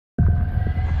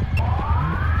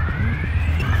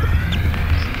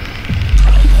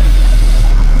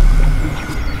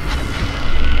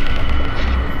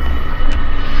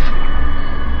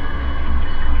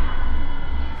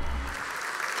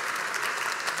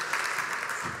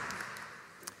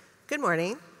Good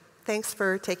morning. Thanks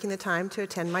for taking the time to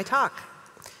attend my talk.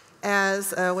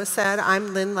 As was said,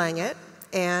 I'm Lynn Langit,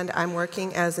 and I'm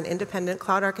working as an independent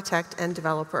cloud architect and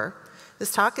developer.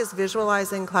 This talk is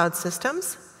visualizing cloud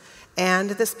systems,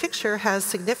 and this picture has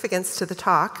significance to the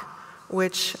talk,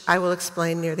 which I will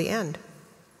explain near the end.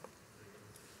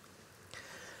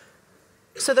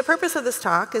 So the purpose of this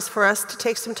talk is for us to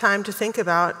take some time to think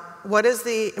about what is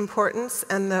the importance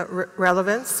and the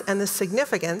relevance and the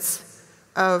significance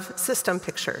of system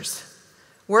pictures.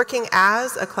 Working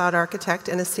as a cloud architect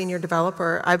and a senior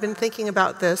developer, I've been thinking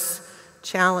about this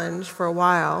challenge for a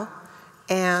while,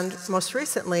 and most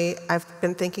recently, I've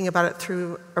been thinking about it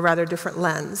through a rather different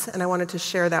lens, and I wanted to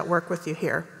share that work with you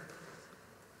here.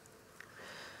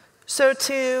 So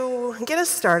to get us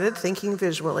started thinking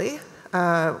visually,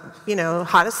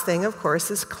 hottest thing, of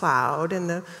course, is cloud, and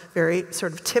the very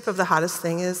sort of tip of the hottest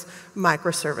thing is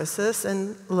microservices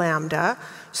and Lambda.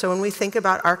 So when we think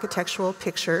about architectural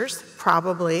pictures,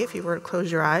 probably, if you were to close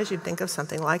your eyes, you'd think of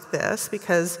something like this,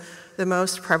 because the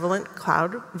most prevalent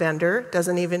cloud vendor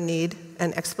doesn't even need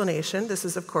an explanation. This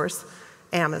is, of course,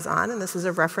 Amazon, and this is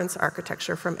a reference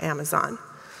architecture from Amazon.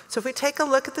 So if we take a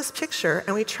look at this picture,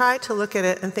 and we try to look at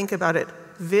it and think about it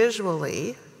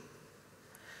visually,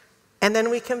 and then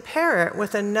we compare it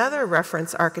with another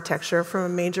reference architecture from a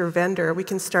major vendor, we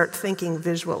can start thinking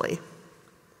visually.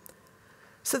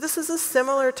 So this is a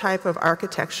similar type of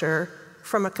architecture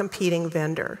from a competing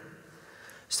vendor.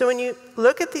 So when you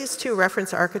look at these two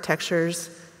reference architectures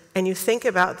and you think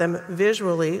about them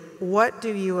visually, what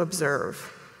do you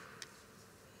observe?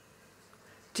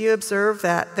 Do you observe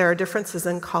that there are differences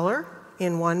in color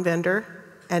in one vendor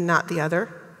and not the other?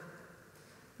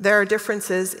 There are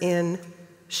differences in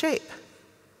shape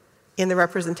in the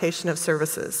representation of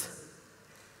services.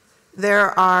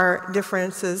 There are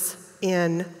differences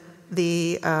in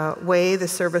the way the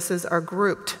services are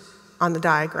grouped on the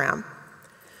diagram.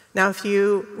 Now, if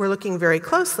you were looking very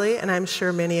closely, and I'm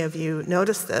sure many of you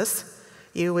noticed this,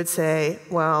 you would say,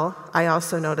 well, I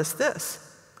also noticed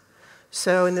this.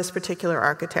 So in this particular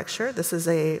architecture, this is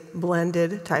a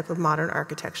blended type of modern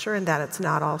architecture in that it's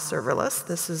not all serverless.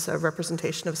 This is a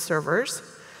representation of servers.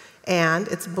 And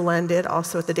it's blended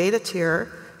also at the data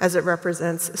tier as it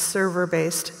represents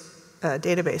server-based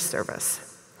database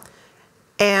service.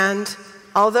 And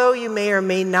although you may or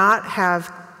may not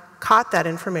have caught that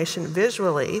information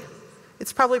visually,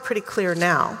 it's probably pretty clear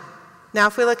now. Now,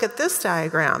 if we look at this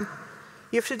diagram,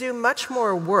 you have to do much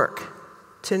more work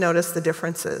to notice the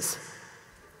differences.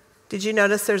 Did you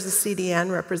notice there's a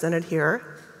CDN represented here,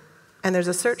 and there's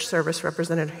a search service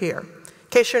represented here? In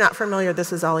case you're not familiar,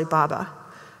 this is Alibaba,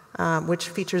 which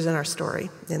features in our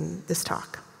story in this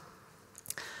talk.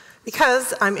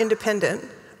 Because I'm independent,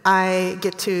 I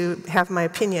get to have my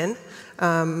opinion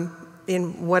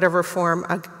in whatever form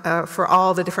for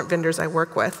all the different vendors I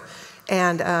work with.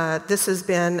 And this has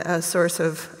been a source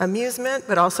of amusement,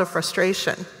 but also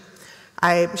frustration.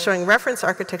 I'm showing reference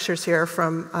architectures here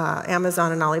from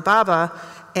Amazon and Alibaba,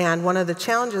 and one of the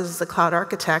challenges as a cloud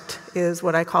architect is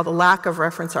what I call the lack of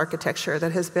reference architecture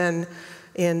that has been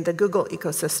in the Google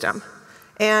ecosystem.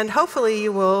 And hopefully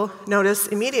you will notice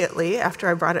immediately after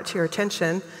I brought it to your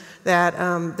attention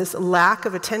that this lack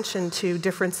of attention to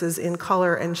differences in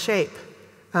color and shape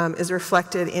is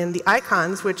reflected in the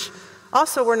icons, which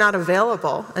also were not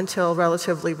available until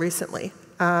relatively recently.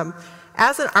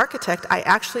 As an architect, I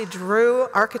actually drew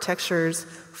architectures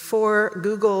for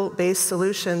Google-based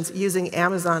solutions using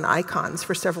Amazon icons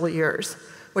for several years,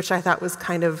 which I thought was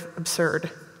kind of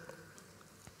absurd.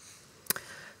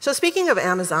 So speaking of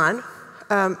Amazon,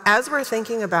 as we're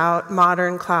thinking about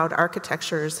modern cloud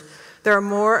architectures, there are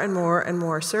more and more and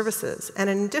more services. And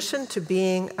in addition to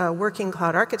being a working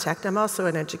cloud architect, I'm also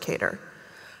an educator.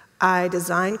 I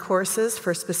design courses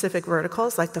for specific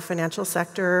verticals like the financial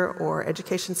sector or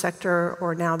education sector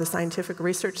or now the scientific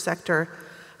research sector.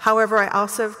 However, I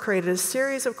also have created a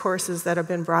series of courses that have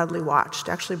been broadly watched,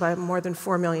 actually by more than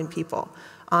 4 million people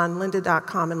on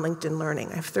lynda.com and LinkedIn Learning.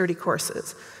 I have 30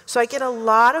 courses. So I get a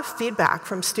lot of feedback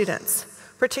from students,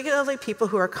 particularly people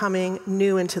who are coming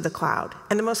new into the cloud.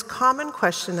 And the most common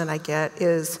question that I get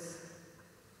is,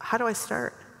 how do I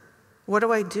start? What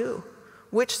do I do?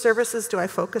 Which services do I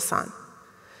focus on?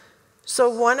 So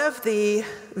one of the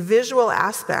visual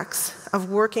aspects of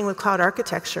working with cloud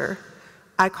architecture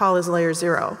I call is layer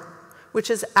 0, which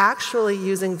is actually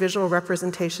using visual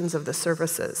representations of the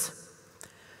services.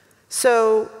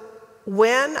 So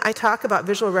when I talk about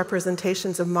visual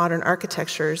representations of modern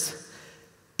architectures,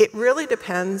 it really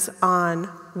depends on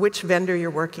which vendor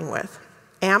you're working with.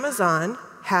 Amazon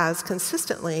has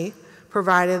consistently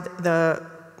provided the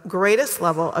greatest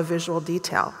level of visual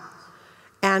detail.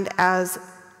 And as,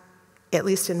 at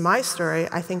least in my story,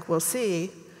 I think we'll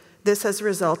see, this has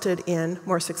resulted in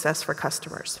more success for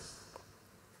customers.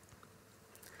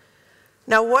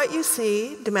 Now, what you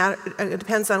see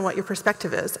depends on what your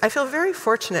perspective is. I feel very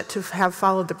fortunate to have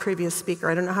followed the previous speaker.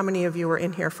 I don't know how many of you were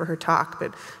in here for her talk,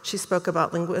 but she spoke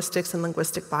about linguistics and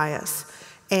linguistic bias.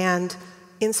 And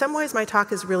in some ways, my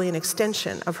talk is really an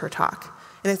extension of her talk.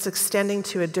 And it's extending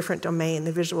to a different domain,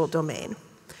 the visual domain.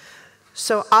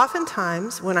 So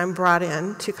oftentimes, when I'm brought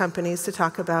in to companies to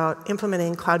talk about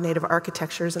implementing cloud-native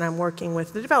architectures, and I'm working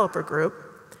with the developer group,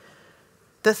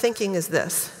 the thinking is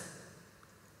this.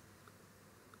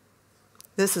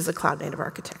 This is a cloud-native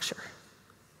architecture.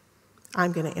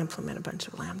 I'm going to implement a bunch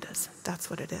of lambdas. That's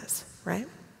what it is, right?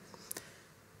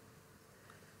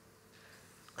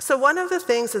 So one of the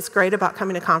things that's great about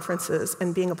coming to conferences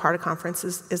and being a part of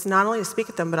conferences is not only to speak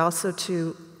at them, but also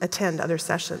to attend other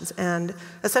sessions. And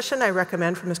a session I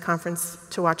recommend from this conference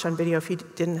to watch on video if you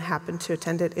didn't happen to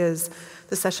attend it is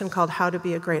the session called How to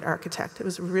Be a Great Architect. It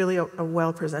was really a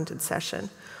well-presented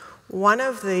session. One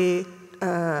of the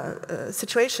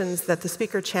situations that the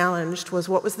speaker challenged was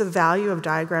what was the value of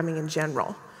diagramming in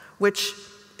general, which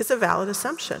is a valid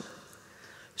assumption.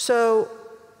 So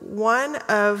one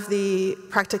of the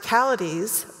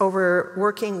practicalities over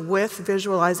working with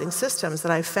visualizing systems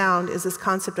that I found is this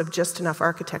concept of just enough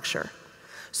architecture.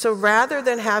 So rather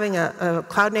than having a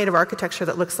cloud-native architecture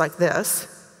that looks like this,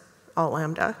 all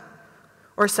lambda,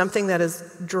 or something that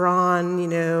is drawn,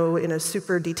 in a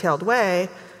super detailed way,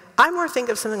 I more think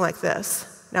of something like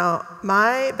this. Now,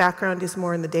 my background is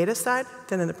more in the data side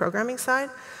than in the programming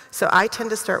side, so I tend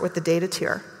to start with the data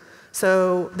tier.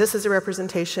 So this is a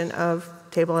representation of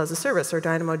table as a service, or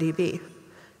DynamoDB.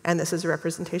 And this is a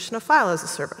representation of file as a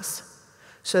service.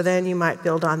 So then you might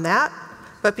build on that.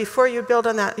 But before you build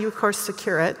on that, you, of course,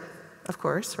 secure it, of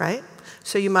course, right?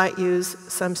 So you might use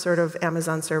some sort of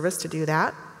Amazon service to do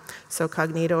that, so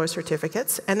Cognito or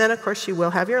certificates. And then, of course, you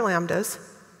will have your lambdas.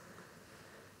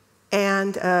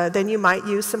 And then you might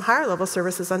use some higher-level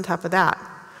services on top of that.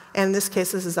 And in this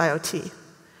case, this is IoT.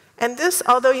 And this,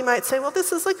 although you might say, well,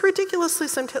 this is like ridiculously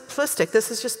simplistic.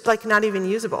 This is just like not even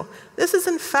usable. This is,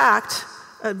 in fact,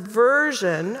 a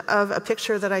version of a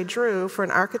picture that I drew for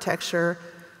an architecture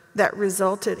that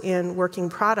resulted in working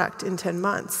product in 10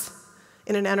 months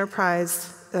in an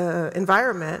enterprise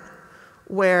environment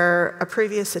where a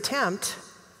previous attempt,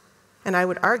 and I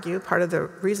would argue part of the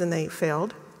reason they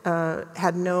failed,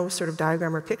 had no sort of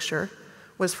diagram or picture,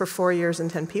 was for 4 years and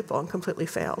 10 people and completely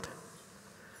failed.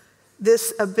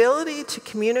 This ability to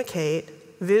communicate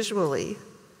visually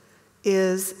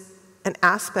is an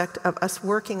aspect of us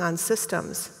working on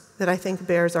systems that I think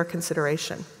bears our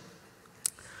consideration.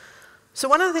 So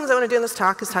one of the things I want to do in this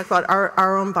talk is talk about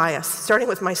our own bias, starting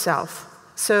with myself.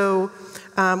 So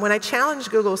when I challenged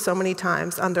Google so many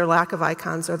times on their lack of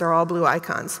icons or their all blue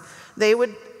icons, they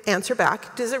would answer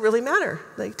back, does it really matter?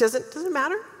 Like, does it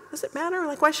matter? Does it matter?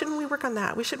 Like, why shouldn't we work on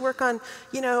that? We should work on,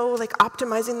 like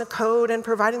optimizing the code and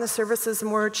providing the services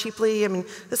more cheaply. I mean,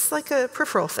 this is like a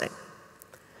peripheral thing.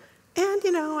 And,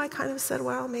 I kind of said,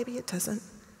 well, maybe it doesn't.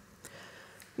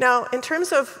 Now, in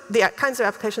terms of the kinds of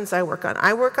applications I work on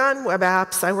web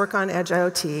apps, I work on Edge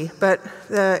IoT, but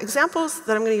the examples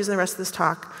that I'm going to use in the rest of this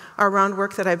talk are around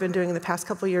work that I've been doing in the past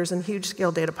couple of years in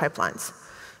huge-scale data pipelines.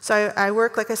 So I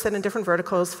work, like I said, in different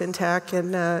verticals, fintech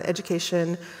and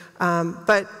education,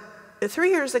 but 3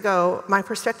 years ago, my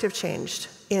perspective changed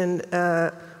in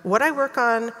what I work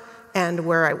on and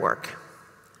where I work.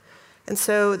 And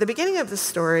so the beginning of this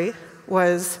story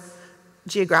was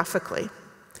geographically.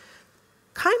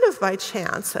 Kind of by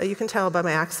chance, you can tell by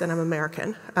my accent I'm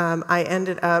American, I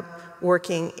ended up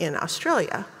working in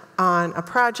Australia on a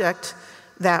project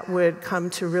that would come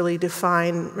to really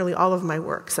define really all of my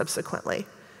work subsequently.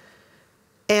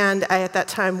 And I, at that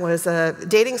time, was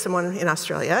dating someone in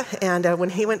Australia, and when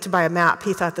he went to buy a map,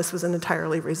 he thought this was an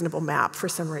entirely reasonable map for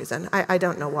some reason. I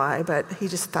don't know why, but he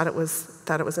just thought it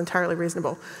was entirely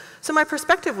reasonable. So my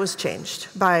perspective was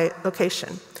changed by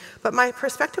location. But my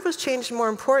perspective was changed, more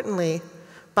importantly,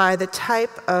 by the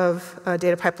type of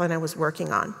data pipeline I was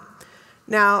working on.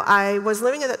 Now, I was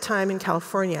living at that time in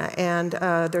California, and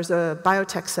there's a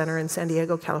biotech center in San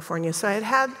Diego, California, so I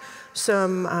had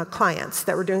some clients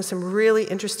that were doing some really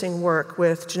interesting work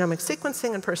with genomic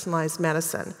sequencing and personalized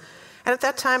medicine. And at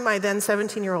that time, my then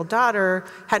 17-year-old daughter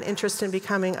had interest in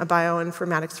becoming a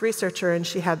bioinformatics researcher, and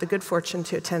she had the good fortune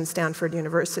to attend Stanford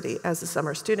University as a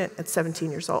summer student at 17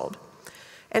 years old.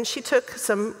 And she took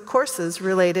some courses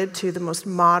related to the most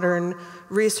modern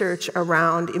research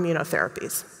around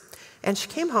immunotherapies. And she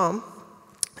came home,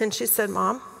 and she said,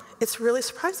 Mom, it's really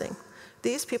surprising,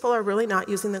 these people are really not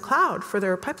using the cloud for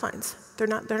their pipelines. They're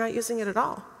not using it at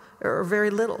all, or very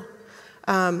little.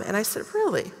 And I said,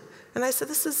 really? And I said,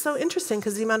 this is so interesting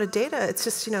because the amount of data, it's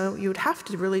just, you would have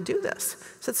to really do this. I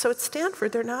said, so at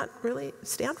Stanford, they're not really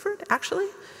Stanford, actually?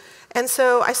 And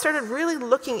so I started really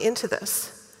looking into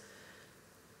this.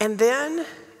 And then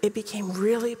it became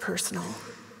really personal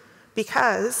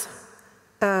because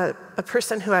a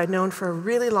person who I had known for a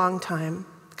really long time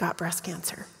got breast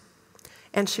cancer.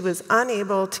 And she was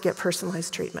unable to get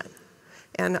personalized treatment.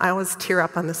 And I always tear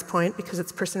up on this point because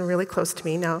it's a person really close to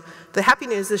me. Now, the happy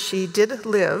news is she did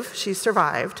live, she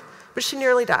survived, but she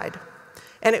nearly died.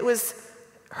 And it was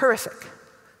horrific.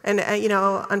 And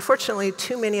unfortunately,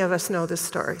 too many of us know this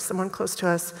story. Someone close to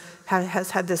us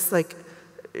has had this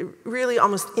really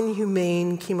almost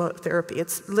inhumane chemotherapy.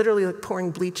 It's literally like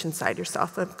pouring bleach inside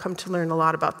yourself. I've come to learn a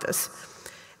lot about this.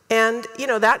 And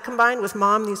that combined with,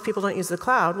 Mom, these people don't use the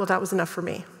cloud, well, that was enough for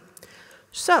me.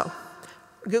 So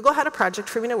Google had a project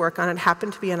for me to work on. It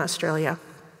happened to be in Australia.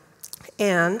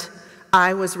 And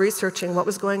I was researching what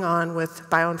was going on with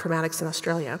bioinformatics in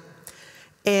Australia.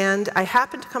 And I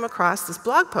happened to come across this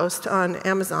blog post on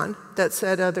Amazon that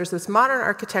said there's this modern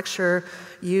architecture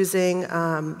using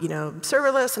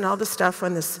serverless and all this stuff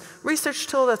on this research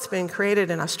tool that's been created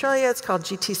in Australia. It's called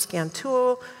GTScan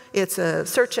tool. It's a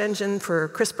search engine for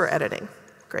CRISPR editing.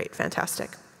 Great,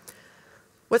 fantastic.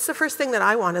 What's the first thing that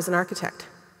I want as an architect?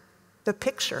 The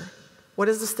picture. What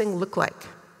does this thing look like?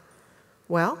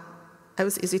 Well, it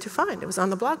was easy to find. It was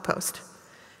on the blog post.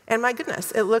 And my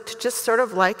goodness, it looked just sort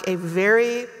of like a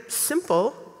very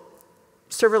simple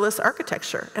serverless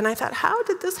architecture. And I thought, how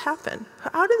did this happen?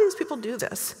 How did these people do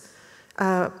this?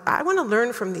 I want to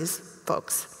learn from these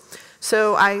folks.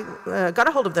 So I got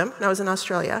a hold of them, and I was in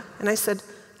Australia, and I said,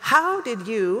 how did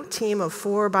you, team of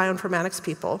 4 bioinformatics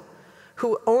people,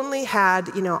 who only had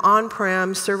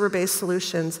on-prem server-based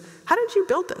solutions, how did you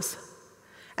build this?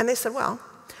 And they said, well,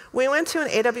 we went to an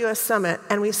AWS summit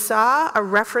and we saw a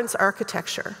reference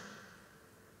architecture.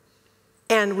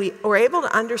 And we were able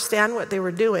to understand what they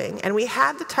were doing, and we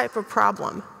had the type of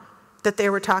problem that they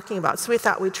were talking about, so we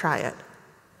thought we'd try it.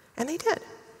 And they did.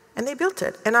 And they built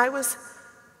it. And I was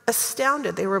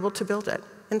astounded they were able to build it.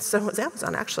 And so was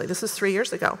Amazon, actually. This was 3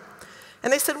 years ago.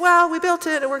 And they said, well, we built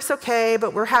it, it works okay,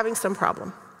 but we're having some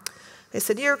problem. They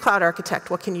said, you're a cloud architect,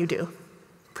 what can you do?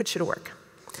 Put you to work.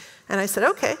 And I said,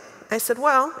 okay. I said,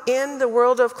 well, in the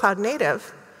world of cloud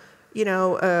native,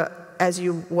 as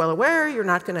you're well aware, you're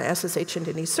not going to SSH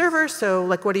into any server, so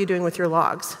what are you doing with your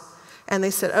logs? And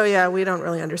they said, oh yeah, we don't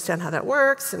really understand how that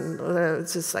works, and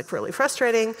it's just really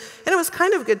frustrating. And it was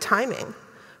kind of good timing,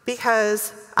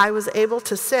 because I was able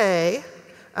to say,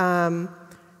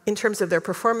 in terms of their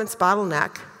performance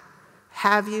bottleneck,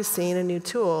 have you seen a new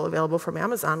tool available from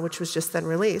Amazon, which was just then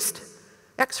released,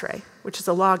 X-Ray, which is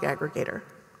a log aggregator.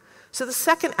 So the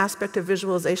second aspect of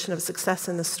visualization of success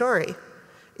in the story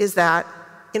is that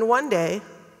in one day,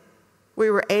 we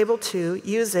were able to,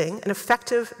 using an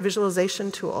effective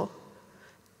visualization tool,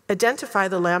 identify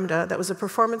the Lambda that was a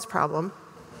performance problem,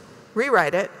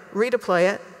 rewrite it,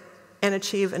 redeploy it, and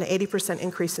achieve an 80%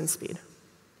 increase in speed.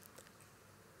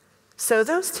 So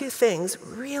those two things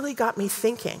really got me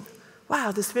thinking,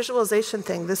 wow, this visualization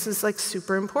thing, this is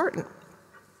super important.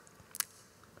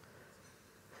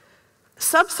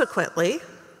 Subsequently,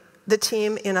 the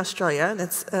team in Australia, and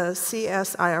it's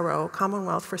CSIRO,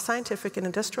 Commonwealth for Scientific and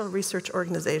Industrial Research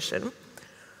Organization,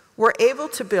 were able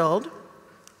to build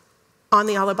on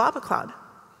the Alibaba cloud.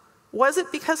 Was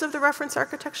it because of the reference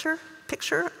architecture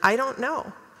picture? I don't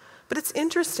know. But it's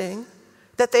interesting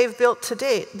that they've built to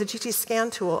date the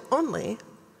GTScan tool only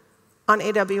on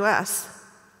AWS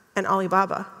and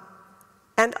Alibaba.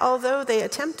 And although they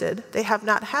attempted, they have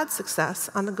not had success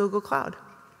on the Google Cloud.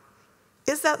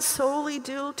 Is that solely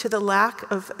due to the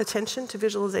lack of attention to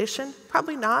visualization?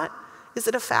 Probably not. Is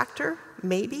it a factor?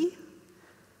 Maybe.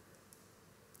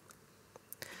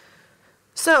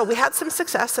 So we had some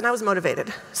success, and I was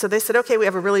motivated. So they said, OK, we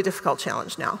have a really difficult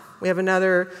challenge now. We have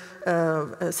another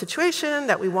situation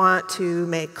that we want to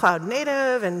make cloud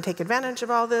native and take advantage of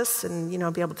all this and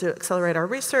be able to accelerate our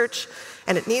research,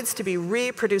 and it needs to be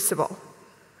reproducible.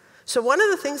 So one of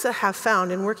the things that I have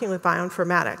found in working with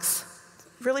bioinformatics,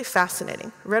 really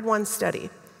fascinating, I read one study,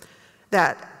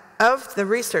 that of the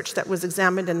research that was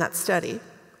examined in that study,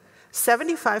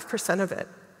 75% of it,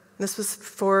 and this was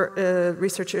for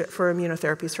research for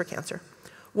immunotherapies for cancer,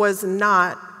 was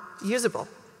not usable.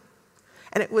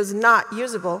 And it was not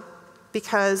usable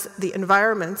because the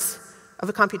environments of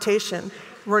the computation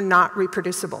were not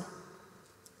reproducible.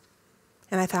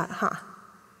 And I thought,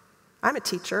 I'm a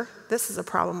teacher. This is a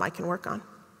problem I can work on.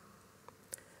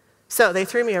 So they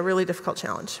threw me a really difficult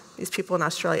challenge, these people in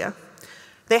Australia.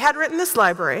 They had written this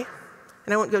library,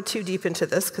 and I won't go too deep into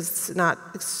this because it's not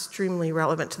extremely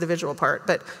relevant to the visual part,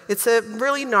 but it's a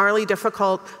really gnarly,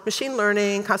 difficult machine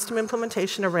learning, custom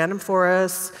implementation of random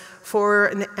forests for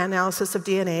an analysis of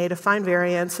DNA to find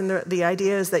variants. And the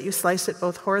idea is that you slice it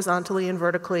both horizontally and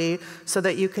vertically so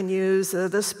that you can use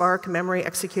the Spark memory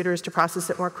executors to process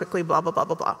it more quickly, blah, blah, blah,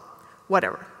 blah, blah.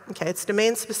 Whatever. Okay, it's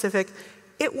domain specific.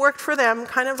 It worked for them,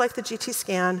 kind of like the GT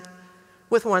scan,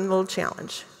 with one little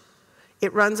challenge.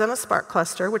 It runs on a Spark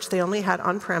cluster, which they only had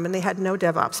on-prem, and they had no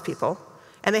DevOps people.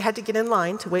 And they had to get in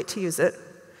line to wait to use it.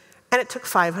 And it took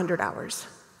 500 hours.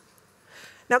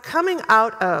 Now, coming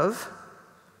out of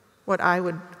what I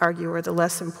would argue are the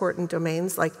less important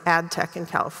domains like ad tech in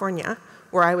California,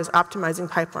 where I was optimizing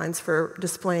pipelines for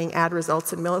displaying ad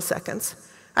results in milliseconds,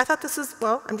 I thought this is,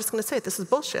 well, I'm just going to say it, this is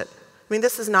bullshit. I mean,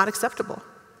 this is not acceptable.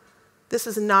 This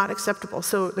is not acceptable.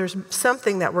 So there's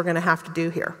something that we're going to have to do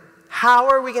here. How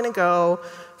are we going to go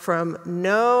from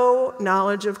no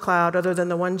knowledge of cloud other than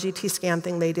the one GT scan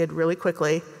thing they did really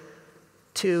quickly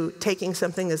to taking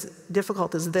something as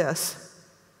difficult as this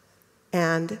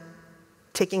and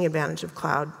taking advantage of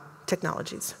cloud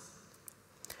technologies?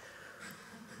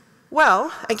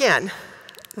 Well, again,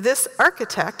 this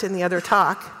architect in the other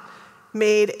talk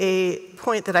made a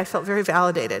point that I felt very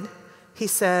validated. He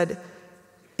said,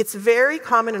 it's very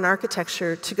common in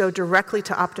architecture to go directly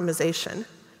to optimization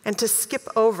and to skip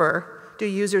over, do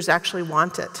users actually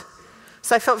want it?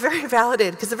 So I felt very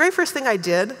validated, because the very first thing I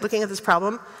did, looking at this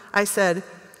problem, I said,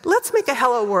 let's make a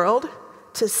hello world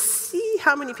to see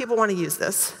how many people want to use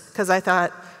this. Because I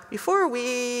thought, before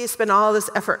we spend all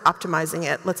this effort optimizing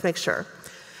it, let's make sure.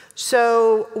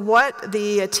 So what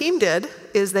the team did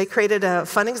is they created a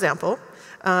fun example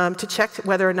to check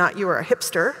whether or not you were a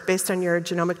hipster based on your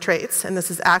genomic traits. And this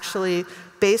is actually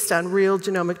based on real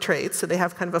genomic traits, so they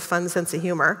have kind of a fun sense of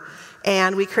humor.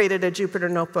 And we created a Jupyter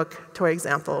Notebook toy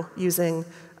example using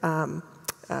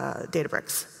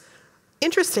Databricks.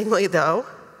 Interestingly, though,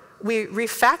 we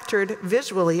refactored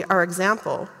visually our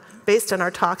example based on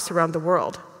our talks around the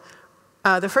world.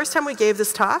 The first time we gave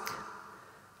this talk,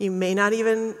 you may not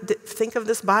even think of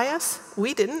this bias.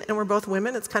 We didn't, and we're both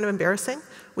women. It's kind of embarrassing.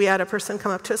 We had a person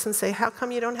come up to us and say, how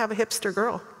come you don't have a hipster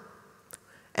girl?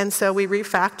 And so we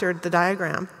refactored the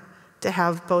diagram to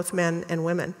have both men and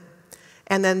women.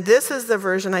 And then this is the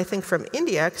version, I think, from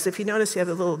India, because if you notice, you have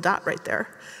a little dot right there.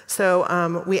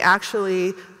 So we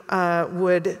actually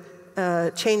would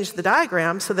change the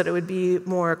diagram so that it would be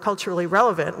more culturally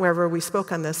relevant wherever we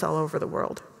spoke on this all over the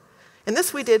world. And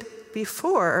this we did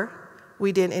before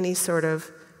we did any sort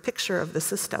of picture of the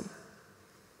system.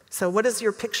 So what is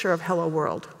your picture of hello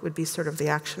world would be sort of the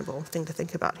actionable thing to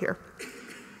think about here.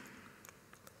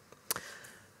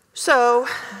 So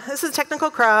this is a technical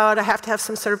crowd. I have to have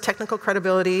some sort of technical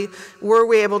credibility. Were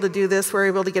we able to do this? Were we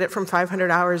able to get it from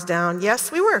 500 hours down?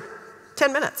 Yes, we were.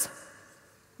 10 minutes.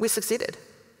 We succeeded.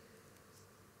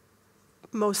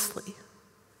 Mostly.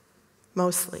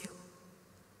 Mostly.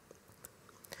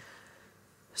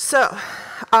 So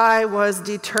I was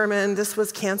determined. This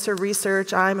was cancer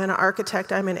research. I'm an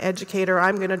architect. I'm an educator.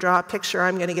 I'm going to draw a picture.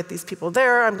 I'm going to get these people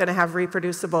there. I'm going to have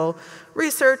reproducible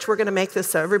research. We're going to make this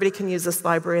so everybody can use this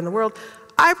library in the world.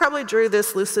 I probably drew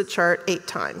this lucid chart 8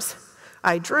 times.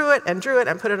 I drew it and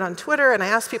put it on Twitter, and I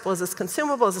asked people, is this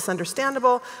consumable? Is this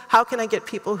understandable? How can I get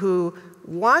people who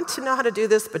want to know how to do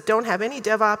this but don't have any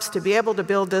DevOps to be able to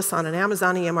build this on an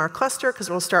Amazon EMR cluster?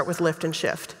 Because we'll start with lift and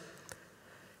shift.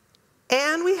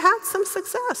 And we had some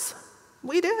success.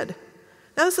 We did.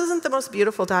 Now, this isn't the most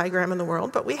beautiful diagram in the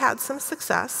world, but we had some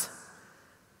success.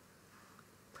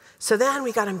 So then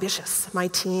we got ambitious. My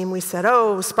team, we said,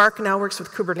 oh, Spark now works with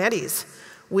Kubernetes.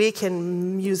 We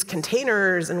can use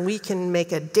containers, and we can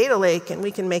make a data lake, and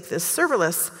we can make this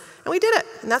serverless. And we did it.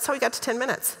 And that's how we got to 10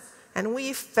 minutes. And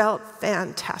we felt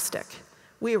fantastic.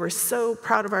 We were so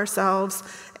proud of ourselves,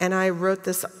 and I wrote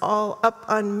this all up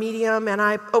on Medium, and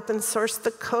I open sourced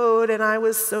the code, and I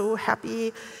was so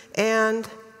happy. And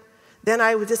then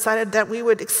I decided that we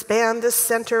would expand this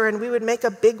center, and we would make a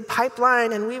big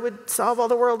pipeline, and we would solve all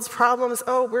the world's problems.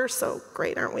 Oh, we're so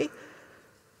great, aren't we?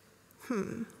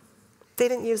 They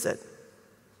didn't use it.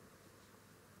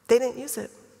 They didn't use it.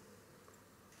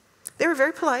 They were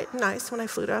very polite and nice when I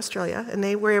flew to Australia, and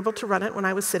they were able to run it when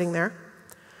I was sitting there.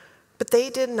 But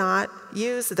they did not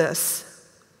use this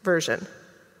version.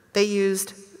 They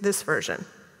used this version.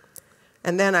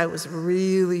 And then I was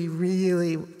really,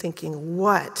 really thinking,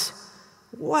 what?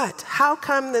 How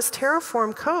come this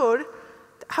Terraform code,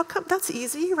 how come, that's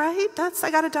easy, right? I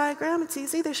got a diagram, it's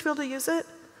easy, they should be able to use it.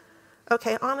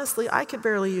 Okay, honestly, I could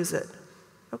barely use it,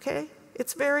 okay?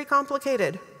 It's very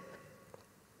complicated.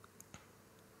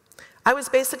 I was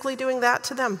basically doing that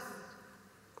to them.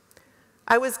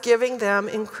 I was giving them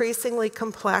increasingly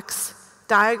complex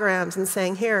diagrams and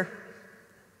saying, here,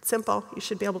 simple, you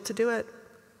should be able to do it.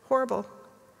 Horrible.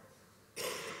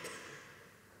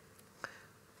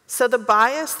 So the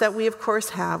bias that we, of course,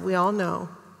 have, we all know,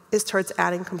 is towards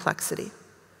adding complexity.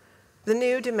 The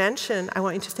new dimension I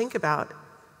want you to think about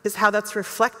is how that's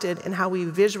reflected in how we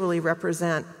visually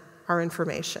represent our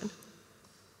information.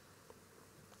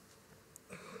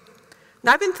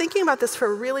 Now, I've been thinking about this for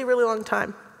a really, really long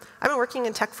time. I've been working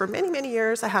in tech for many, many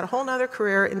years. I had a whole other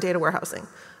career in data warehousing.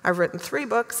 I've written 3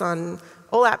 books on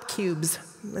OLAP cubes.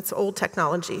 It's old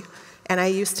technology. And I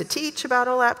used to teach about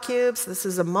OLAP cubes. This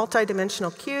is a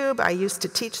multidimensional cube. I used to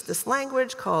teach this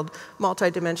language called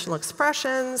multidimensional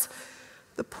expressions.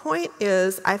 The point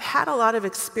is, I've had a lot of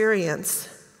experience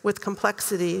with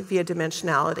complexity via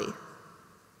dimensionality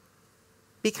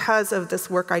because of this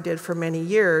work I did for many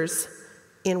years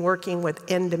in working with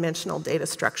n-dimensional data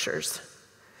structures.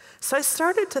 So I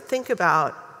started to think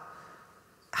about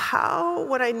how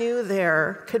what I knew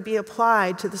there could be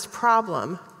applied to this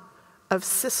problem of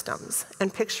systems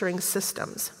and picturing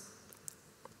systems.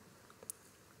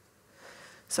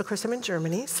 So of course I'm in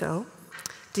Germany, so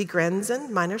die Grenzen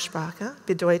meiner Sprache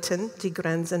bedeuten die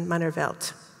Grenzen meiner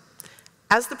Welt.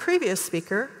 As the previous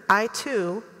speaker, I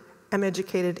too am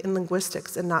educated in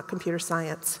linguistics and not computer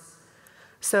science.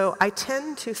 So I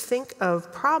tend to think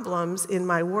of problems in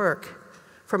my work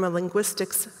from a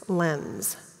linguistics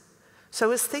lens. So I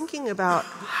was thinking about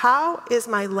how is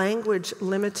my language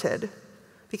limited?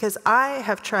 Because I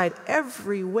have tried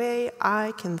every way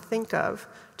I can think of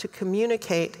to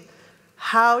communicate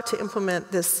how to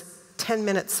implement this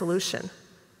 10-minute solution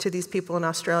to these people in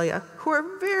Australia who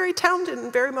are very talented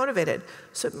and very motivated.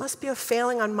 So it must be a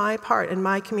failing on my part in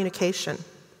my communication.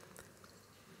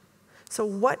 So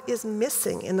what is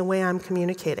missing in the way I'm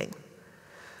communicating?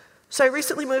 So I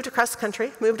recently moved across the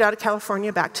country, moved out of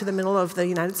California back to the middle of the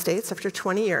United States after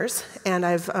 20 years, and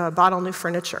I've bought all new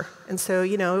furniture. And so,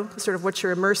 you know, sort of what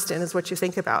you're immersed in is what you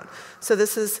think about. So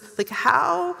this is like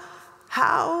how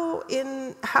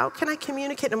can I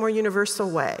communicate in a more universal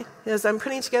way? As I'm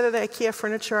putting together the IKEA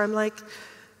furniture, I'm like,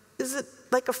 is it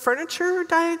like a furniture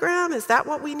diagram? Is that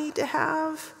what we need to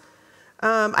have?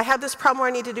 I had this problem where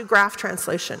I need to do graph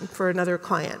translation for another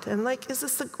client. And like, is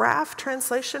this a graph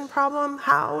translation problem?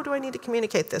 How do I need to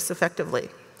communicate this effectively?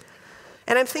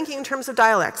 And I'm thinking in terms of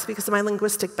dialects because of my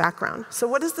linguistic background. So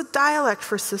what is the dialect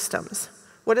for systems?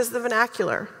 What is the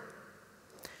vernacular?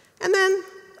 And then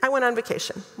I went on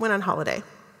vacation, went on holiday.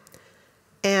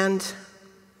 And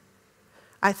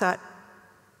I thought,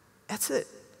 that's it.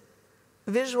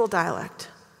 Visual dialect.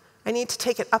 I need to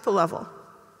take it up a level.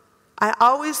 I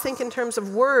always think in terms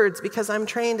of words because I'm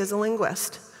trained as a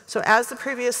linguist. So as the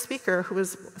previous speaker, who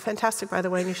was fantastic, by the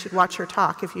way, and you should watch her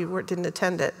talk if you didn't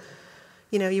attend it,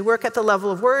 you know, you work at the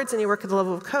level of words and you work at the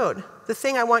level of code. The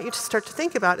thing I want you to start to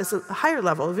think about is a higher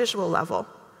level, a visual level.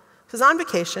 I was on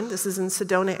vacation. This is in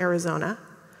Sedona, Arizona.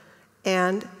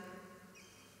 And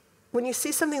when you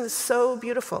see something that's so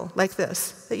beautiful like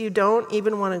this, that you don't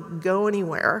even want to go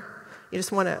anywhere, you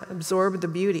just want to absorb the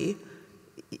beauty,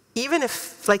 even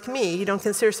if, like me, you don't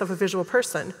consider yourself a visual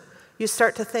person, you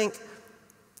start to think,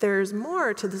 there's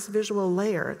more to this visual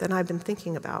layer than I've been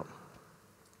thinking about.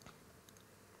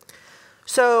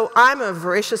 So I'm a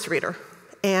voracious reader,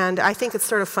 and I think it's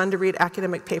sort of fun to read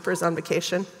academic papers on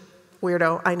vacation.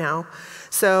 Weirdo, I know.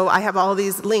 So I have all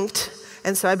these linked,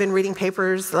 and so I've been reading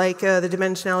papers like The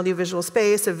Dimensionality of Visual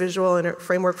Space, a visual and a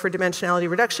framework for dimensionality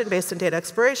reduction based on data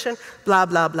exploration, blah,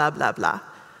 blah, blah, blah, blah.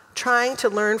 Trying to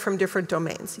learn from different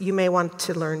domains. You may want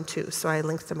to learn too, so I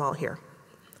linked them all here.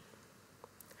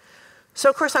 So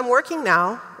of course, I'm working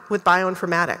now with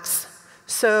bioinformatics.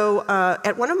 So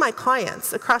at one of my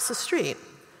clients across the street,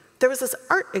 there was this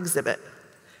art exhibit.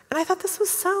 And I thought this was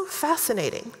so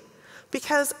fascinating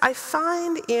because I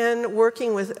find in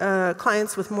working with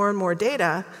clients with more and more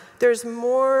data, there's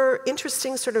more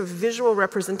interesting sort of visual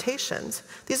representations.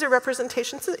 These are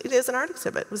representations, it is an art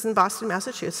exhibit. It was in Boston,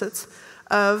 Massachusetts,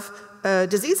 of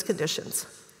disease conditions.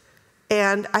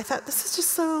 And I thought, this is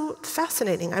just so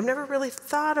fascinating. I've never really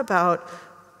thought about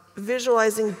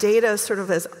visualizing data sort of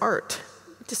as art.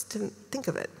 I just didn't think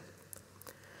of it.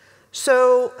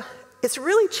 So it's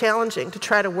really challenging to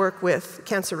try to work with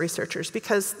cancer researchers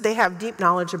because they have deep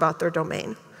knowledge about their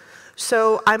domain.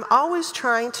 So I'm always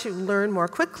trying to learn more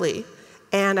quickly,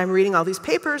 and I'm reading all these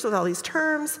papers with all these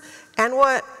terms, and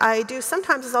what I do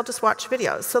sometimes is I'll just watch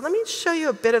videos. So let me show you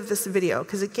a bit of this video,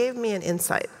 because it gave me an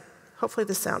insight. Hopefully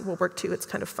the sound will work too, it's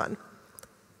kind of fun.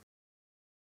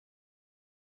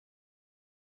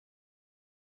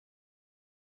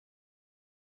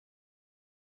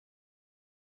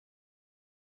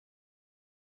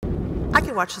 I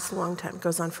could watch this a long time. It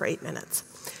goes on for 8 minutes.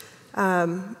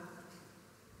 The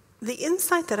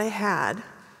insight that I had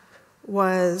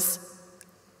was,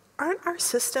 aren't our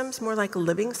systems more like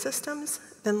living systems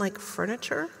than like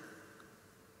furniture?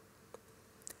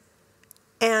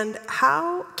 And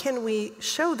how can we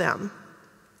show them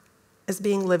as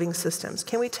being living systems?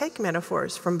 Can we take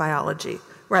metaphors from biology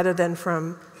rather than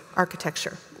from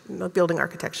architecture, building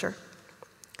architecture?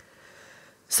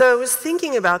 So I was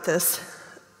thinking about this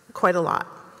quite a lot.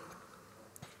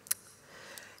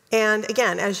 And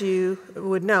again, as you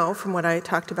would know from what I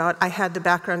talked about, I had the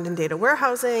background in data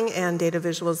warehousing and data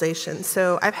visualization.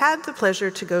 So I've had the pleasure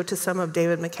to go to some of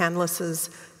David McCandless's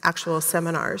actual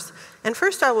seminars. And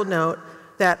first I will note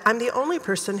that I'm the only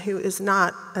person who is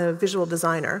not a visual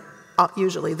designer,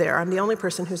 usually there. I'm the only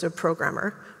person who's a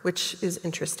programmer, which is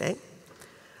interesting.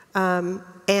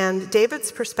 And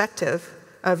David's perspective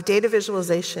of data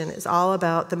visualization is all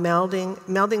about the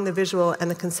melding the visual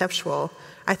and the conceptual,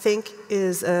 I think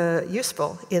is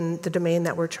useful in the domain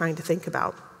that we're trying to think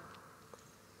about.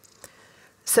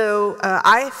 So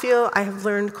I feel I have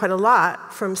learned quite a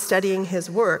lot from studying his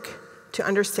work to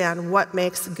understand what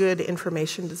makes good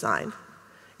information design.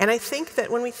 And I think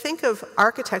that when we think of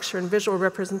architecture and visual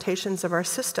representations of our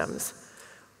systems,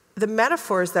 the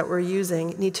metaphors that we're using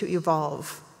need to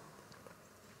evolve.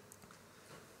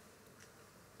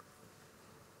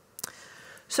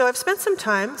 So I've spent some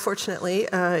time, fortunately,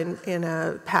 in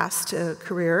a past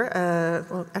career,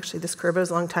 well, actually this career was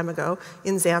a long time ago,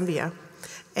 in Zambia.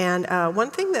 And one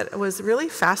thing that was really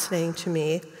fascinating to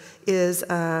me is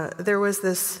there was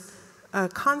this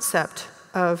concept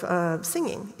of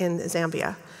singing in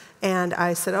Zambia. And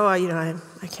I said, oh, you know,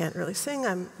 I can't really sing.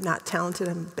 I'm not talented.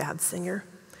 I'm a bad singer.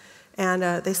 And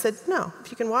they said, no,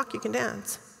 if you can walk, you can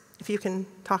dance. If you can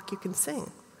talk, you can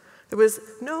sing. There was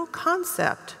no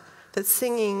concept that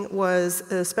singing was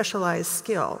a specialized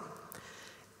skill.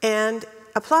 And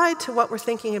applied to what we're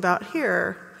thinking about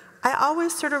here, I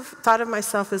always sort of thought of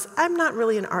myself as, I'm not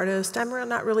really an artist, I'm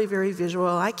not really very visual,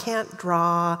 I can't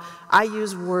draw, I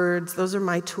use words, those are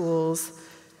my tools.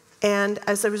 And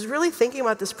as I was really thinking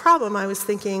about this problem, I was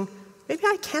thinking, maybe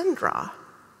I can draw.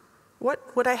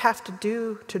 What would I have to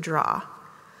do to draw?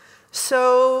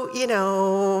 So, you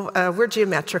know, we're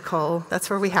geometrical, that's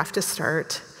where we have to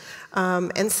start.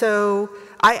 And so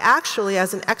I actually,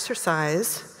 as an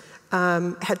exercise,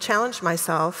 had challenged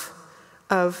myself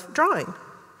of drawing,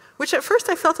 which at first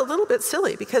I felt a little bit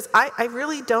silly because I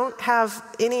really don't have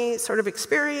any sort of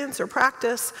experience or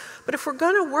practice. But if we're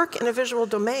going to work in a visual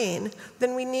domain,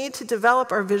 then we need to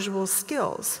develop our visual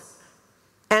skills.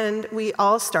 And we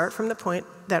all start from the point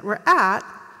that we're at.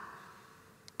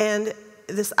 And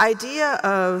this idea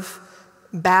of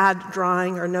bad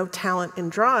drawing or no talent in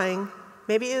drawing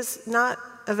maybe is not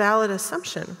a valid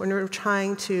assumption when we're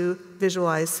trying to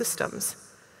visualize systems.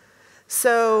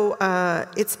 So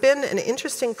it's been an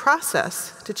interesting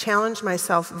process to challenge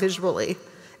myself visually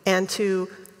and to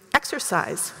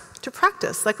exercise, to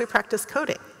practice, like we practice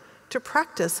coding, to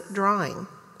practice drawing,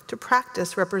 to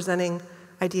practice representing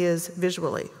ideas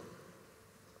visually.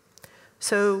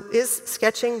 So is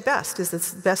sketching best? Is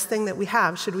this the best thing that we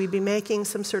have? Should we be making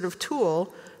some sort of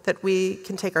tool that we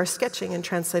can take our sketching and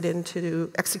translate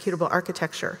into executable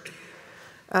architecture?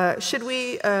 Should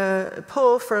we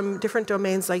pull from different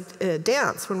domains like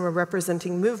dance when we're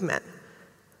representing movement?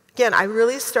 Again, I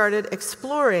really started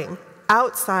exploring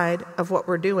outside of what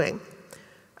we're doing.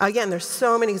 Again, there's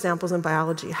so many examples in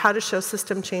biology, how to show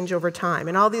system change over time.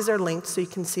 And all these are linked so you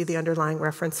can see the underlying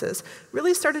references.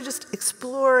 Really started just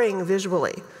exploring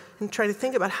visually and trying to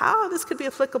think about how this could be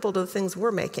applicable to the things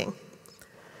we're making.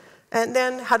 And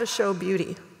then how to show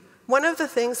beauty. One of the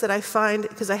things that I find,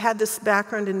 because I had this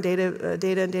background in data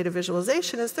and data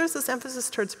visualization, is there's this emphasis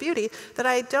towards beauty that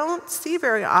I don't see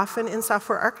very often in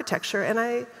software architecture, and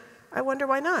I wonder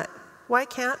why not. Why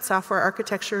can't software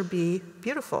architecture be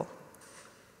beautiful?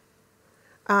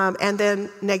 And then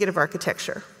negative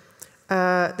architecture.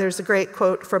 There's a great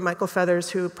quote from Michael Feathers,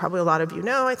 who probably a lot of you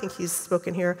know. I think he's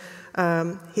spoken here.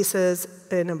 He says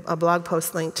in a blog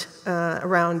post linked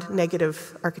around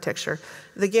negative architecture,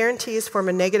 the guarantees form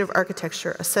a negative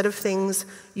architecture, a set of things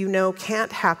you know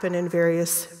can't happen in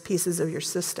various pieces of your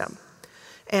system.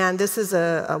 And this is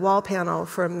a wall panel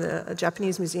from the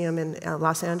Japanese museum in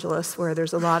Los Angeles, where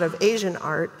there's a lot of Asian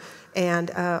art.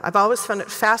 And I've always found it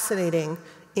fascinating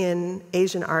in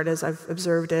Asian art, as I've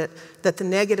observed it, that the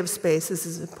negative space is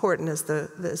as important as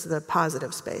the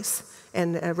positive space.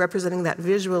 And representing that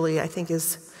visually, I think,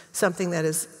 is something that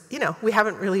is, you know, we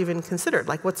haven't really even considered,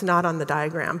 like what's not on the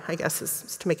diagram, I guess,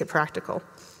 is to make it practical.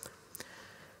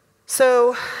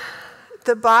 So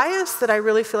the bias that I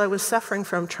really feel I was suffering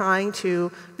from trying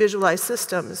to visualize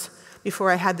systems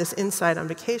before I had this insight on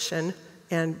vacation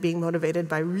and being motivated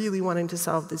by really wanting to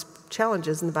solve these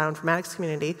challenges in the bioinformatics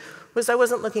community was I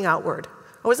wasn't looking outward.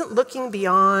 I wasn't looking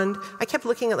beyond. I kept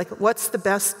looking at, like, what's the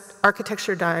best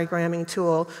architecture diagramming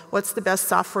tool? What's the best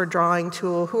software drawing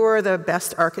tool? Who are the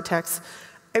best architects?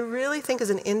 I really think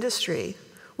as an industry,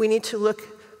 we need to look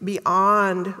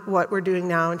beyond what we're doing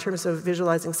now in terms of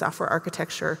visualizing software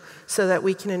architecture so that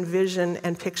we can envision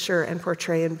and picture and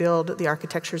portray and build the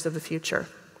architectures of the future.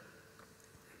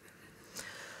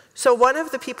 So one of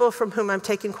the people from whom I'm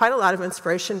taking quite a lot of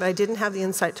inspiration, but I didn't have the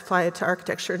insight to apply it to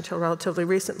architecture until relatively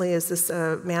recently, is this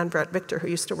man, Brett Victor, who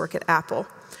used to work at Apple.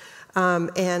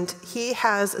 And he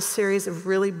has a series of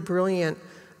really brilliant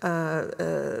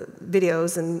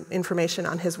videos and information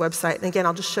on his website. And again,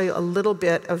 I'll just show you a little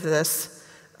bit of this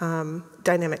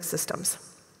dynamic systems.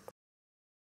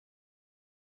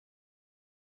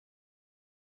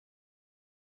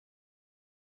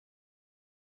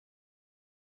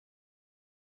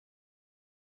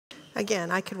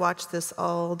 Again, I could watch this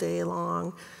all day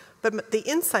long, but the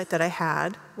insight that I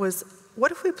had was,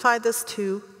 what if we applied this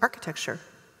to architecture?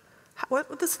 What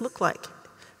would this look like?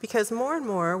 Because more and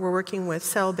more, we're working with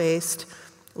cell-based,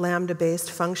 lambda-based,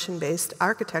 function-based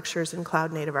architectures and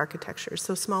cloud-native architectures,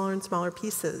 so smaller and smaller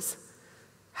pieces.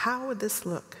 How would this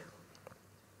look?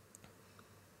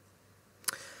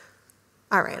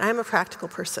 All right, I'm a practical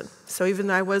person. So even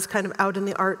though I was kind of out in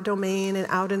the art domain and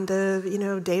out in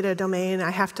the data domain,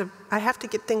 I have to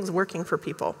get things working for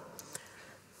people.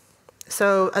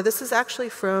 So this is actually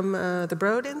from the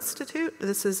Broad Institute.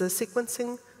 This is a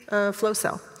sequencing flow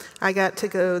cell. I got to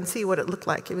go and see what it looked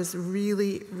like. It was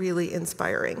really, really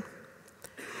inspiring.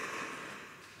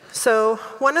 So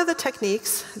one of the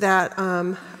techniques that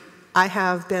I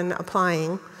have been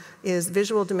applying is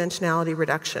visual dimensionality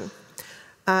reduction.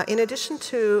 In addition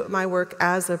to my work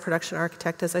as a production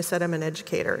architect, as I said, I'm an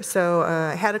educator. So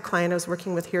I had a client I was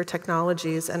working with here,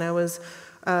 Technologies, and I was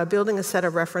building a set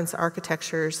of reference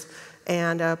architectures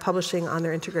and publishing on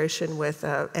their integration with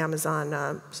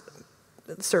Amazon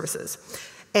services.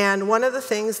 And one of the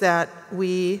things that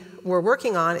we were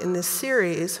working on in this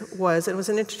series was, it was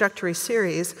an introductory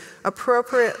series,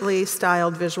 appropriately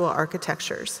styled visual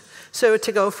architectures. So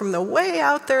to go from the way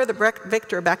out there, the Brett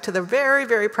Victor, back to the very,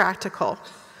 very practical.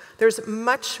 There's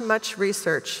much, much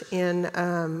research in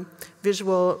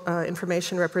visual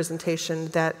information representation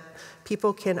that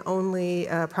people can only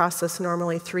process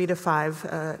normally 3 to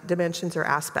 5 dimensions or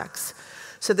aspects.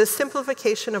 So this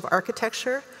simplification of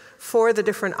architecture for the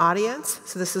different audience,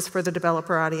 so this is for the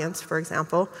developer audience, for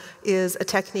example, is a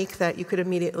technique that you could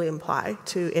immediately apply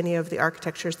to any of the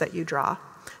architectures that you draw.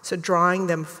 So drawing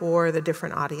them for the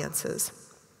different audiences.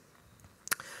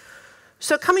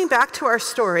 So coming back to our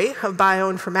story of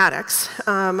bioinformatics,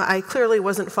 I clearly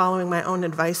wasn't following my own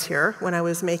advice here when I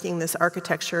was making this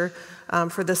architecture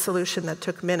for this solution that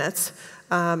took minutes.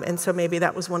 And so maybe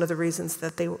that was one of the reasons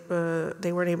that they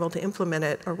weren't able to implement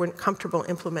it or weren't comfortable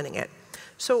implementing it.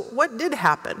 So what did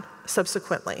happen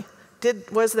subsequently?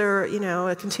 Was there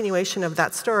a continuation of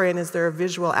that story, and is there a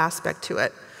visual aspect to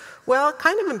it? Well,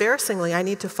 kind of embarrassingly, I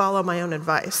need to follow my own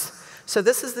advice. So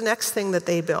this is the next thing that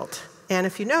they built. And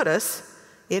if you notice,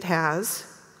 it has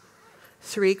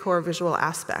 3 core visual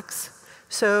aspects.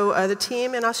 So the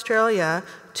team in Australia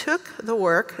took the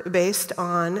work based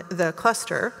on the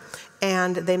cluster,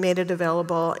 and they made it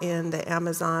available in the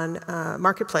Amazon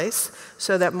marketplace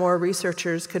so that more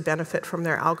researchers could benefit from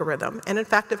their algorithm, and in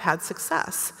fact have had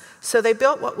success. So they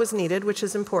built what was needed, which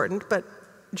is important, but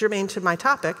germane to my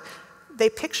topic, they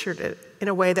pictured it in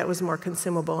a way that was more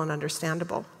consumable and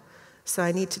understandable. So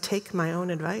I need to take my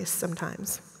own advice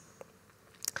sometimes.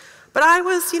 But I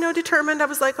was, determined. I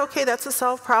was like, okay, that's a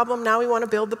solved problem. Now we want to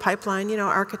build the pipeline,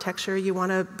 architecture. You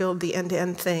want to build the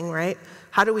end-to-end thing, right?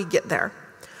 How do we get there?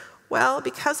 Well,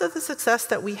 because of the success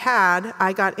that we had,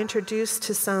 I got introduced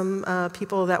to some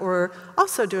people that were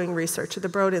also doing research at the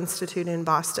Broad Institute in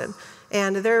Boston.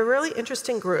 And they're a really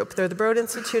interesting group. They're the Broad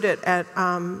Institute at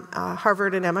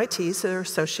Harvard and MIT, so they're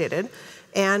associated.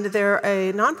 And they're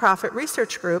a nonprofit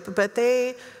research group, but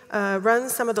they run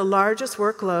some of the largest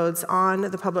workloads on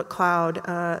the public cloud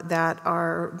that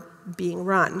are being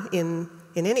run in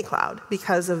any cloud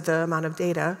because of the amount of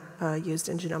data used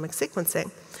in genomic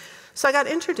sequencing. So I got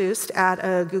introduced at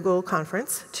a Google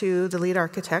conference to the lead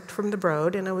architect from the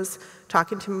Broad, and I was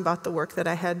talking to him about the work that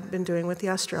I had been doing with the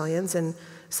Australians and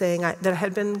saying that I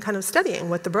had been kind of studying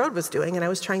what the Broad was doing, and I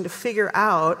was trying to figure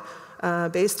out,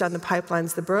 based on the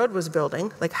pipelines the Broad was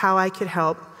building, like how I could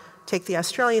help take the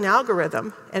Australian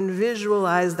algorithm and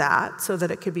visualize that so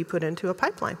that it could be put into a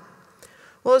pipeline.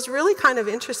 Well, it's really kind of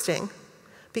interesting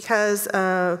because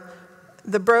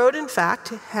the Broad, in fact,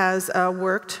 has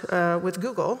worked with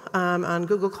Google on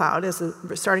Google Cloud as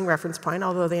a starting reference point,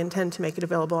 although they intend to make it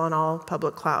available on all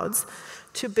public clouds,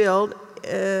 to build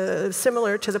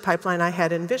similar to the pipeline I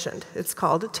had envisioned. It's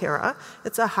called Terra.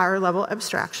 It's a higher-level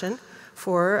abstraction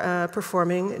for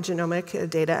performing genomic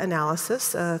data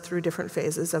analysis through different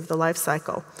phases of the life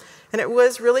cycle. And it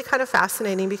was really kind of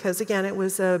fascinating because, again, it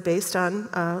was based on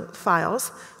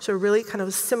files, so really kind of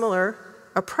a similar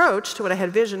approach to what I had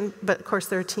envisioned, but of course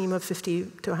they're a team of 50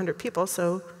 to 100 people,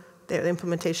 so the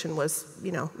implementation was,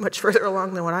 much further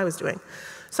along than what I was doing.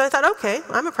 So I thought, okay,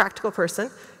 I'm a practical person.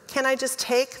 Can I just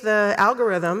take the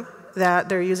algorithm that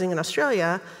they're using in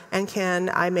Australia, and can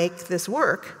I make this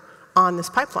work on this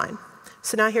pipeline?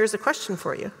 So now here's a question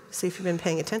for you. See if you've been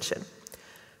paying attention.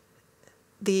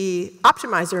 The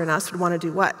optimizer in us would want to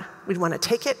do what? We'd want to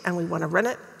take it and we'd want to run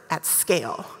it at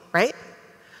scale, right?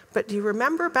 But do you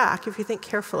remember back, if you think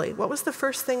carefully, what was the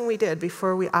first thing we did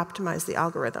before we optimized the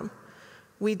algorithm?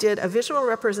 We did a visual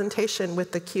representation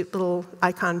with the cute little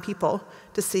icon people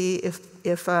to see if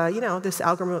this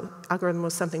algorithm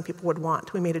was something people would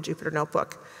want. We made a Jupyter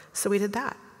notebook. So we did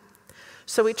that.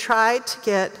 So we tried to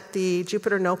get the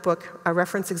Jupyter notebook, a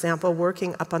reference example,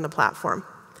 working up on the platform.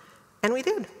 And we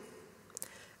did.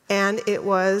 And it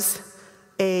was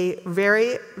a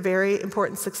very, very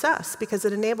important success because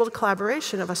it enabled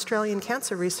collaboration of Australian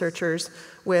cancer researchers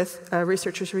with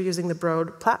researchers who were using the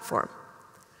Broad platform.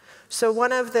 So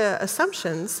one of the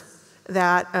assumptions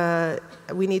that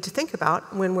we need to think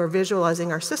about when we're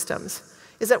visualizing our systems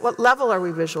is at what level are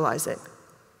we visualizing?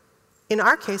 In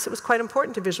our case, it was quite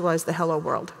important to visualize the hello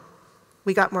world.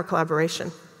 We got more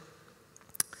collaboration.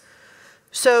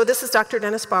 So this is Dr.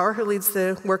 Dennis Bauer, who leads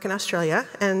the work in Australia,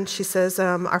 and she says,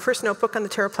 our first notebook on the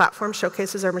Terra platform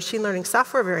showcases our machine learning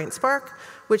software, Variant Spark,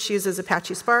 which uses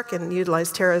Apache Spark and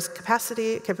utilizes Terra's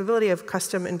capability of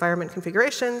custom environment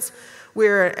configurations.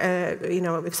 We're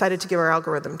excited to give our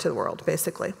algorithm to the world,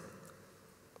 basically.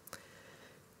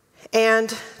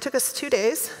 And it took us 2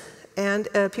 days, and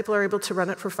people are able to run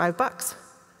it for $5.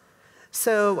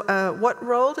 So what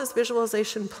role does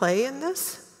visualization play in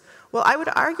this? Well, I would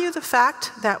argue the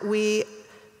fact that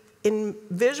in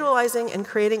visualizing and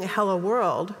creating a hello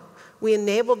world, we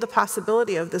enabled the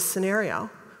possibility of this scenario,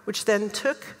 which then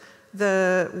took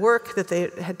the work that they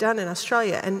had done in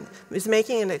Australia and is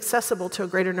making it accessible to a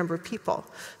greater number of people.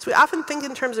 So we often think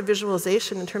in terms of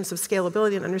visualization, in terms of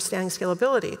scalability and understanding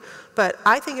scalability, but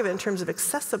I think of it in terms of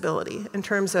accessibility, in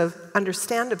terms of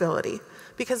understandability,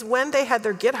 because when they had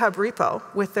their GitHub repo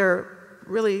with their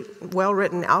really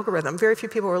well-written algorithm, very few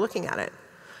people were looking at it.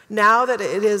 Now that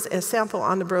it is a sample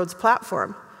on the Broad's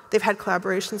platform, they've had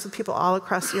collaborations with people all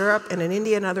across Europe and in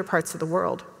India and other parts of the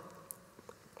world.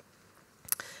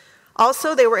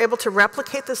 Also, they were able to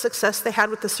replicate the success they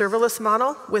had with the serverless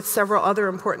model with several other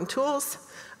important tools.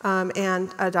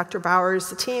 Dr.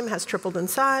 Bauer's team has tripled in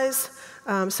size.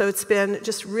 So it's been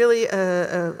just really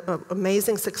an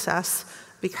amazing success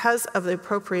because of the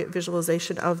appropriate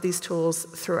visualization of these tools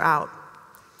throughout.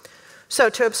 So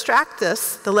to abstract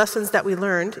this, the lessons that we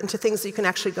learned, into things that you can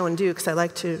actually go and do, because I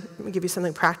like to give you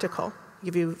something practical,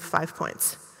 give you 5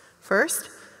 points. First,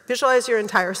 visualize your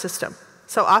entire system.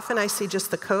 So often I see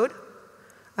just the code,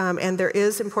 and there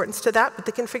is importance to that, but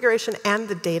the configuration and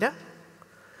the data.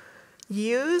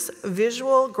 Use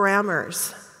visual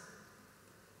grammars.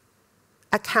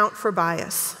 Account for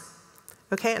bias.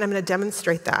 Okay, and I'm going to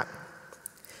demonstrate that.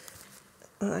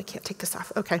 Oh, I can't take this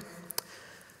off. Okay.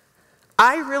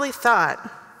 I really thought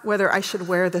whether I should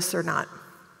wear this or not,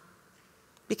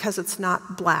 because it's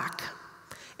not black,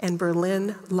 and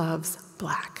Berlin loves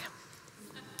black.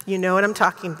 You know what I'm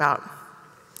talking about.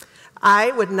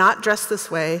 I would not dress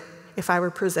this way if I were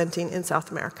presenting in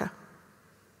South America.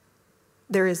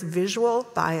 There is visual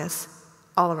bias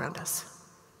all around us,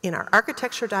 in our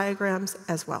architecture diagrams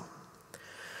as well.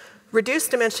 Reduce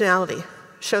dimensionality.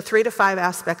 Show 3 to 5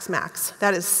 aspects max.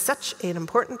 That is such an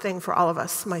important thing for all of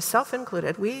us, myself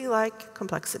included. We like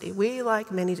complexity. We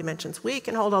like many dimensions. We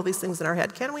can hold all these things in our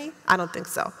head, can we? I don't think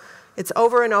so. It's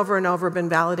over and over and over been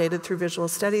validated through visual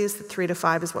studies that 3 to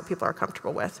 5 is what people are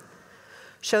comfortable with.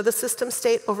 Show the system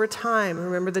state over time.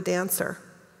 Remember the dancer.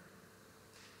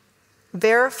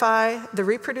 Verify the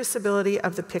reproducibility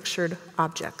of the pictured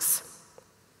objects.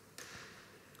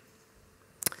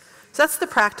 So that's the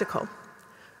practical.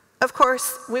 Of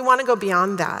course, we want to go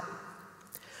beyond that.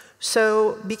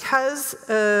 So because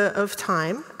of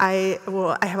time, I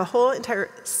have a whole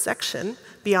entire section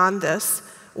beyond this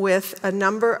with a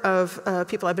number of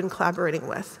people I've been collaborating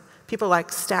with. People like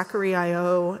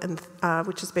Stackery.io,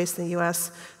 which is based in the US,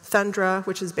 Thundra,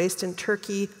 which is based in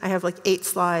Turkey. I have like 8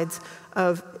 slides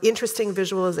of interesting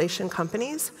visualization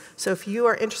companies. So if you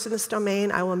are interested in this domain,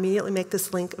 I will immediately make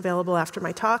this link available after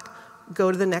my talk.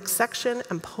 Go to the next section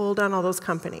and pull down all those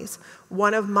companies.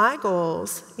 One of my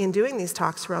goals in doing these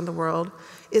talks around the world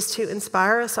is to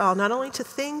inspire us all not only to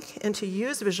think and to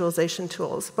use visualization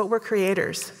tools, but we're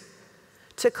creators,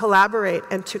 to collaborate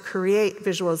and to create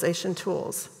visualization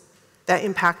tools that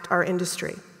impact our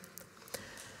industry.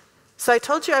 So I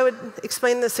told you I would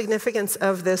explain the significance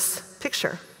of this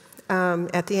picture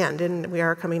at the end, and we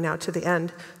are coming now to the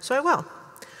end, so I will.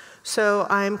 So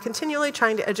I'm continually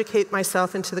trying to educate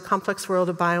myself into the complex world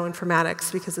of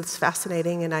bioinformatics because it's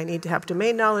fascinating and I need to have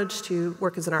domain knowledge to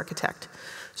work as an architect.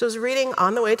 So I was reading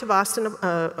on the way to Boston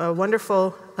a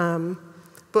wonderful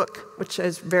book, which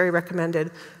is very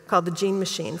recommended, called The Gene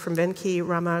Machine from Venki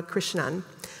Ramakrishnan.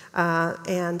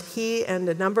 And he and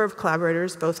a number of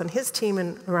collaborators, both on his team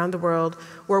and around the world,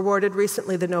 were awarded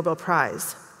recently the Nobel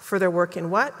Prize for their work in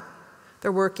what?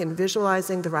 Their work in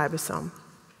visualizing the ribosome.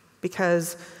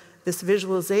 Because this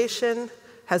visualization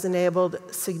has enabled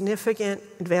significant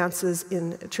advances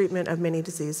in treatment of many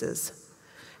diseases.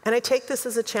 And I take this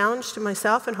as a challenge to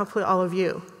myself and hopefully all of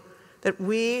you, that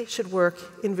we should work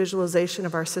in visualization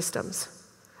of our systems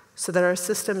so that our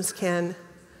systems can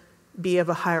be of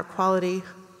a higher quality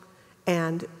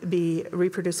and be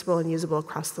reproducible and usable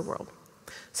across the world.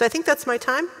 So I think that's my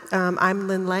time. I'm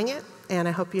Lynn Langit, and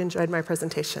I hope you enjoyed my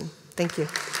presentation. Thank you.